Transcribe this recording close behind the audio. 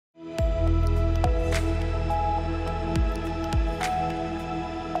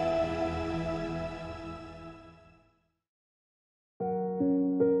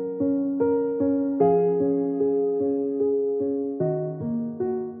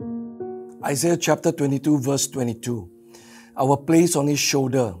Isaiah chapter 22 verse 22. I will place on his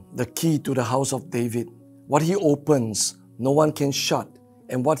shoulder the key to the house of David. What he opens, no one can shut,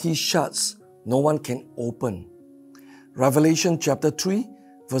 and what he shuts, no one can open. Revelation chapter 3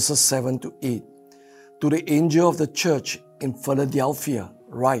 verses 7 to 8. To the angel of the church in Philadelphia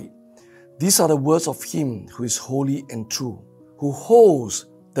write, these are the words of him who is holy and true, who holds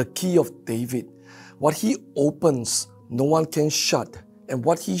the key of David. What he opens, no one can shut, and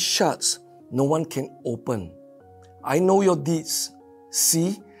what he shuts, no one can open. I know your deeds.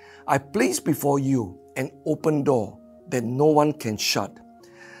 See, I place before you an open door that no one can shut.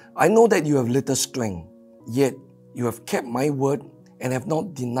 I know that you have little strength, yet you have kept my word and have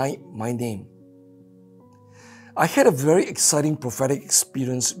not denied my name. I had a very exciting prophetic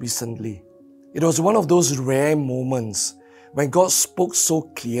experience recently. It was one of those rare moments when God spoke so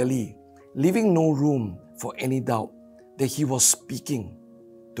clearly, leaving no room for any doubt that He was speaking.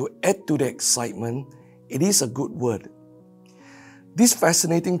 To add to the excitement, it is a good word. This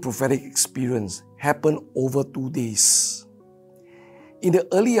fascinating prophetic experience happened over 2 days. In the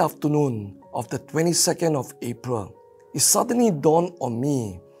early afternoon of the 22nd of April, it suddenly dawned on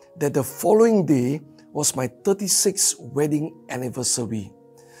me that the following day was my 36th wedding anniversary.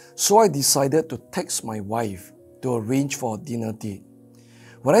 So I decided to text my wife to arrange for a dinner date.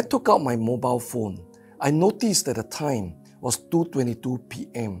 When I took out my mobile phone, I noticed that the time was 2:22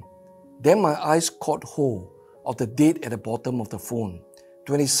 p.m. Then my eyes caught hold of the date at the bottom of the phone,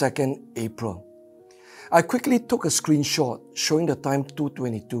 22nd April. I quickly took a screenshot showing the time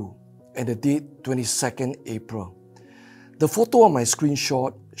 2:22 and the date 22nd April. The photo on my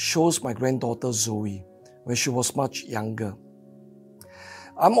screenshot shows my granddaughter Zoe when she was much younger.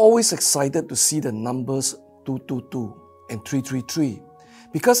 I'm always excited to see the numbers 222 and 333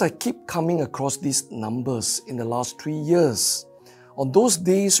 because I keep coming across these numbers in the last 3 years. On those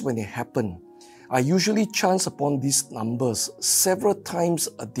days when they happen, I usually chance upon these numbers several times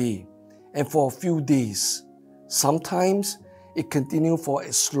a day and for a few days. Sometimes it continues for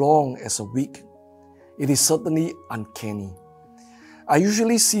as long as a week. It is certainly uncanny. I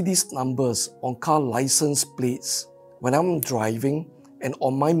usually see these numbers on car license plates when I'm driving and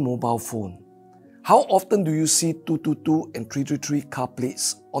on my mobile phone. How often do you see 222 and 333 car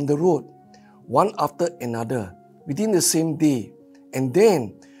plates on the road, one after another, within the same day? And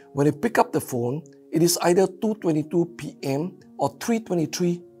then, when you pick up the phone, it is either 2:22 p.m. or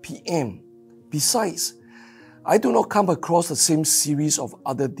 3:23 p.m. Besides, I do not come across the same series of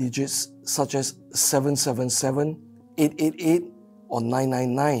other digits such as 777, 888, or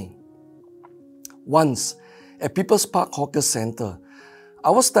 999. Once, at People's Park Hawker Centre, I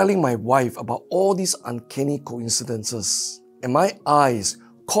was telling my wife about all these uncanny coincidences, and my eyes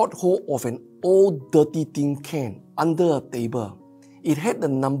caught hold of an old dirty tin can under a table. It had the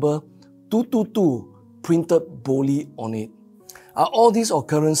number 222 printed boldly on it. Are all these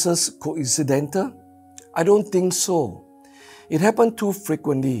occurrences coincidental? I don't think so. It happened too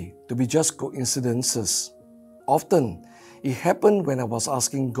frequently to be just coincidences. Often, it happened when I was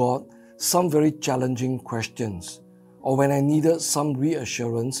asking God some very challenging questions, or when I needed some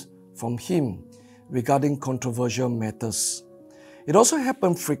reassurance from Him regarding controversial matters. It also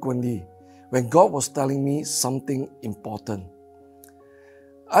happened frequently when God was telling me something important.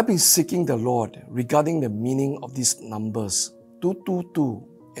 I've been seeking the Lord regarding the meaning of these numbers 222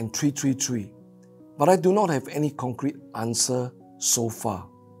 and 333, but I do not have any concrete answer so far.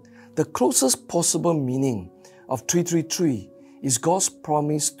 The closest possible meaning of 333 is God's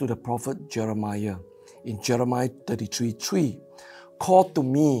promise to the prophet Jeremiah in Jeremiah 33:3. Call to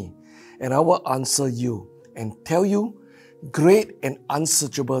me, and I will answer you and tell you great and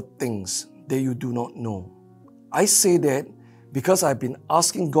unsearchable things that you do not know. I say that because I've been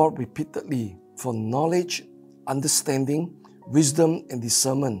asking God repeatedly for knowledge, understanding, wisdom, and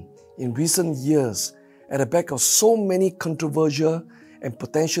discernment in recent years at the back of so many controversial and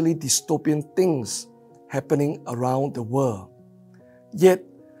potentially dystopian things happening around the world. Yet,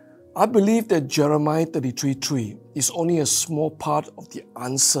 I believe that Jeremiah 33:3 is only a small part of the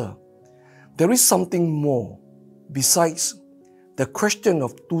answer. There is something more. Besides, the question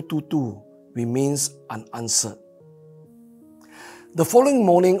of 222 remains unanswered. The following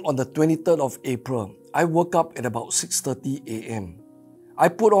morning on the 23rd of April, I woke up at about 6:30 a.m.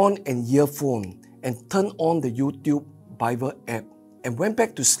 I put on an earphone and turned on the YouTube Bible app and went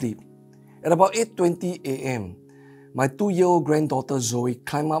back to sleep. At about 8:20 a.m., my 2-year-old granddaughter Zoe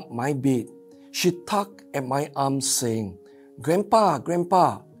climbed up my bed. She tugged at my arm saying, "Grandpa,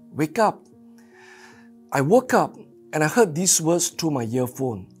 Grandpa, wake up." I woke up and I heard these words through my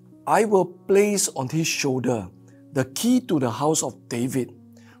earphone. "I will place on his shoulder the key to the house of David.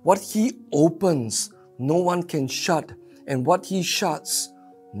 What He opens, no one can shut, and what He shuts,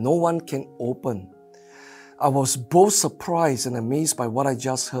 no one can open. I was both surprised and amazed by what I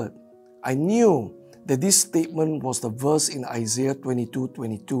just heard. I knew that this statement was the verse in Isaiah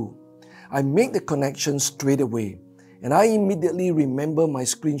 22:22. I made the connection straight away, and I immediately remember my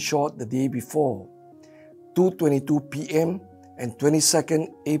screenshot the day before, 2:22 p.m. and 22nd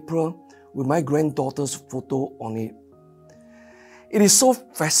April, with my granddaughter's photo on it. It is so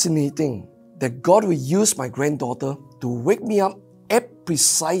fascinating that God will use my granddaughter to wake me up at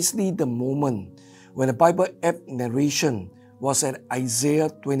precisely the moment when the Bible app narration was at Isaiah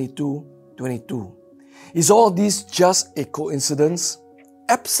 22:22. Is all this just a coincidence?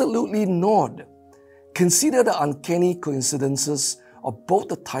 Absolutely not. Consider the uncanny coincidences of both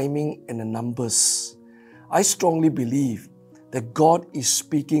the timing and the numbers. I strongly believe that God is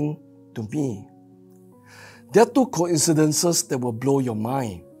speaking to me. There are two coincidences that will blow your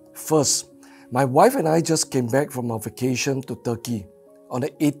mind. First, my wife and I just came back from a vacation to Turkey on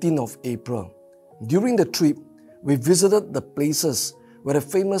the 18th of April. During the trip, we visited the places where the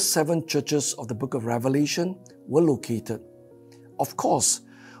famous 7 churches of the book of Revelation were located. Of course,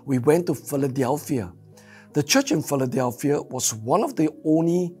 we went to Philadelphia. The church in Philadelphia was one of the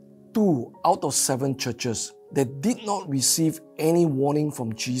only 2 out of 7 churches that did not receive any warning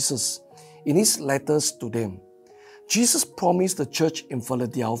from Jesus in His letters to them. Jesus promised the church in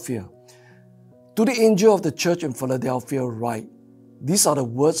Philadelphia, "To the angel of the church in Philadelphia write, these are the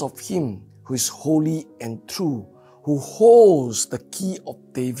words of Him who is holy and true, who holds the key of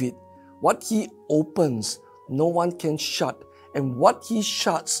David. What He opens, no one can shut, and what He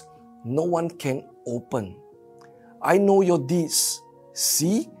shuts, no one can open. I know your deeds.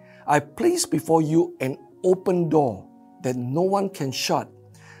 See, I place before you an open door that no one can shut.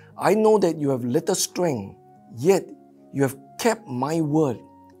 I know that you have little strength, yet you have kept my word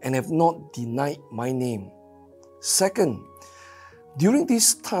and have not denied my name." Second, during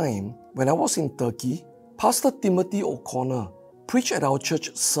this time when I was in Turkey, Pastor Timothy O'Connor preached at our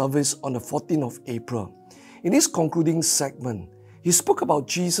church service on the 14th of April. In his concluding segment, he spoke about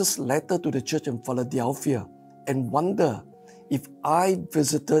Jesus' letter to the church in Philadelphia and wondered if I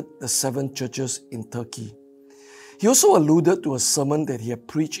visited the 7 churches in Turkey. He also alluded to a sermon that he had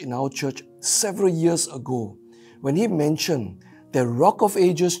preached in our church several years ago when he mentioned that Rock of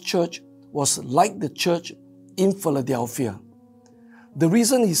Ages Church was like the church in Philadelphia. The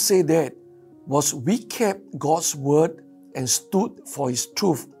reason he said that was we kept God's word and stood for His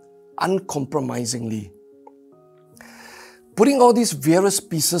truth uncompromisingly. Putting all these various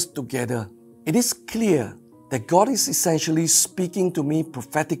pieces together, it is clear that God is essentially speaking to me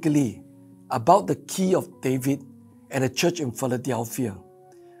prophetically about the key of David and the church in Philadelphia.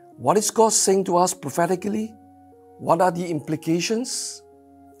 What is God saying to us prophetically? What are the implications?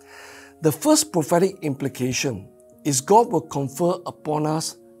 The first prophetic implication is God will confer upon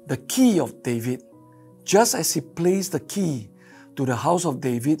us the key of David, just as He placed the key to the house of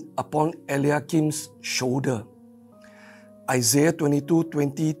David upon Eliakim's shoulder. Isaiah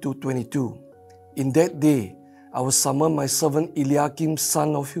 22:20-22. In that day, I will summon my servant Eliakim,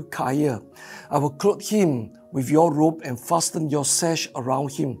 son of Hilkiah. I will clothe him with your robe and fasten your sash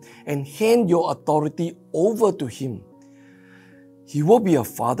around him and hand your authority over to him. He will be a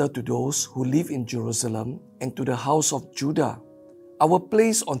father to those who live in Jerusalem and to the house of Judah. I will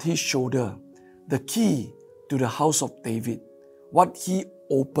place on his shoulder the key to the house of David. What he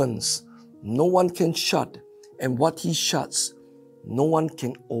opens, no one can shut, and what he shuts, no one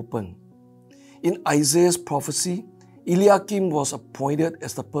can open. In Isaiah's prophecy, Eliakim was appointed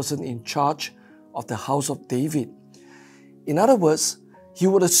as the person in charge of the house of David. In other words, he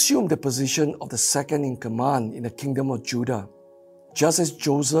would assume the position of the second in command in the kingdom of Judah, just as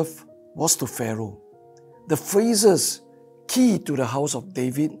Joseph was to Pharaoh. The phrases, key to the house of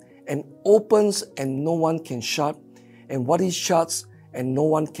David, and opens and no one can shut, and what he shuts and no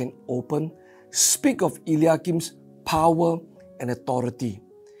one can open, speak of Eliakim's power and authority.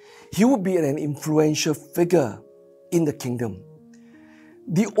 He would be an influential figure in the kingdom.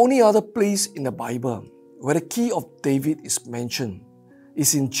 The only other place in the Bible where the key of David is mentioned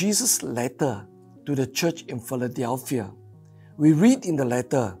is in Jesus' letter to the church in Philadelphia. We read in the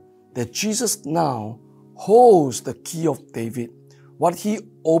letter that Jesus now holds the key of David. What he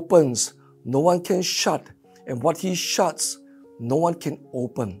opens, no one can shut, and what he shuts, no one can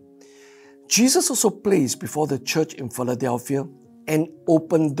open. Jesus also placed before the church in Philadelphia an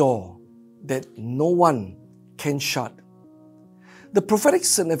open door that no one can shut. The prophetic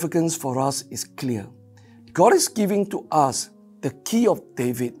significance for us is clear. God is giving to us the key of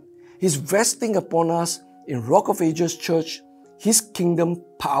David. He's resting upon us in Rock of Ages Church. His kingdom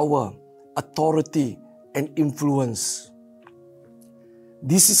power, authority, and influence.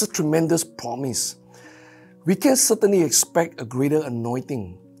 This is a tremendous promise. We can certainly expect a greater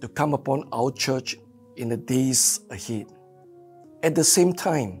anointing to come upon our church in the days ahead. At the same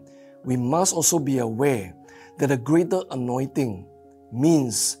time, we must also be aware that a greater anointing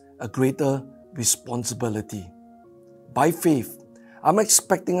means a greater responsibility. By faith, I'm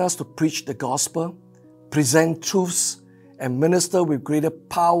expecting us to preach the gospel, present truths, and minister with greater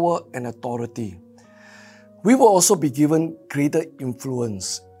power and authority. We will also be given greater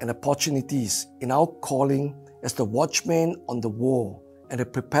influence and opportunities in our calling as the watchmen on the wall and the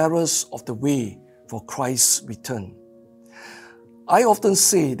preparers of the way for Christ's return. I often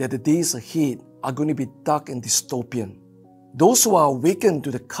say that the days ahead are going to be dark and dystopian. Those who are awakened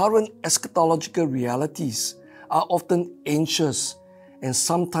to the current eschatological realities are often anxious and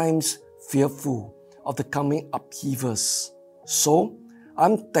sometimes fearful of the coming upheavals. So,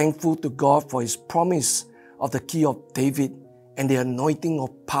 I'm thankful to God for His promise of the key of David and the anointing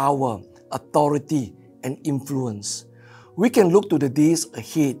of power, authority, and influence. We can look to the days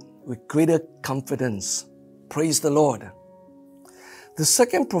ahead with greater confidence. Praise the Lord. The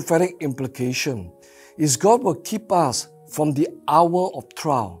second prophetic implication is God will keep us from the hour of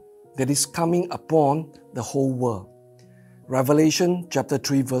trial that is coming upon the whole world. Revelation chapter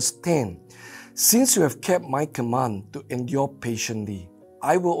 3 verse 10. Since you have kept my command to endure patiently,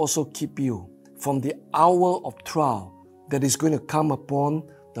 I will also keep you from the hour of trial that is going to come upon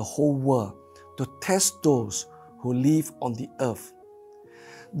the whole world to test those who live on the earth.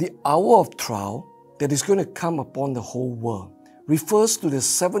 The hour of trial that is going to come upon the whole world refers to the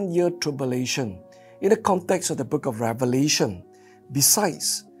 7-year tribulation in the context of the book of Revelation.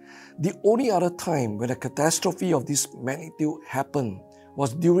 Besides, the only other time when a catastrophe of this magnitude happened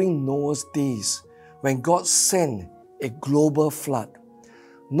was during Noah's days, when God sent a global flood.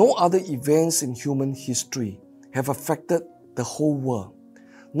 No other events in human history have affected the whole world,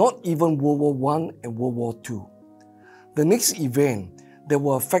 not even World War I and World War II. The next event that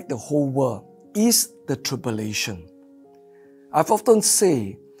will affect the whole world is the tribulation. I've often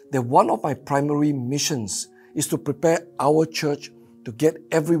said that one of my primary missions is to prepare our church to get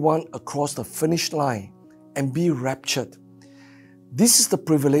everyone across the finish line and be raptured. This is the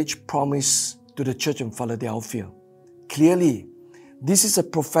privilege promised to the church in Philadelphia. Clearly, this is a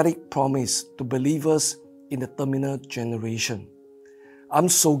prophetic promise to believers in the terminal generation. I'm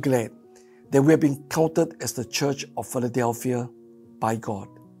so glad that we have been counted as the Church of Philadelphia by God.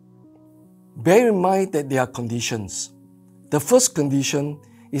 Bear in mind that there are conditions. The first condition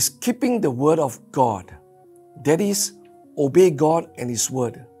is keeping the word of God. That is, obey God and His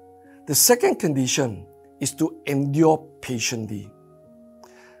word. The second condition is to endure patiently.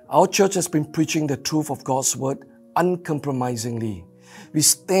 Our church has been preaching the truth of God's word uncompromisingly. We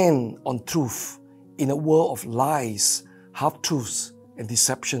stand on truth in a world of lies, half-truths, and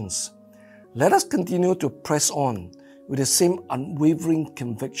deceptions. Let us continue to press on with the same unwavering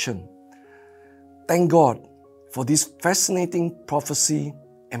conviction. Thank God for this fascinating prophecy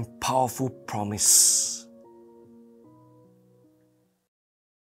and powerful promise.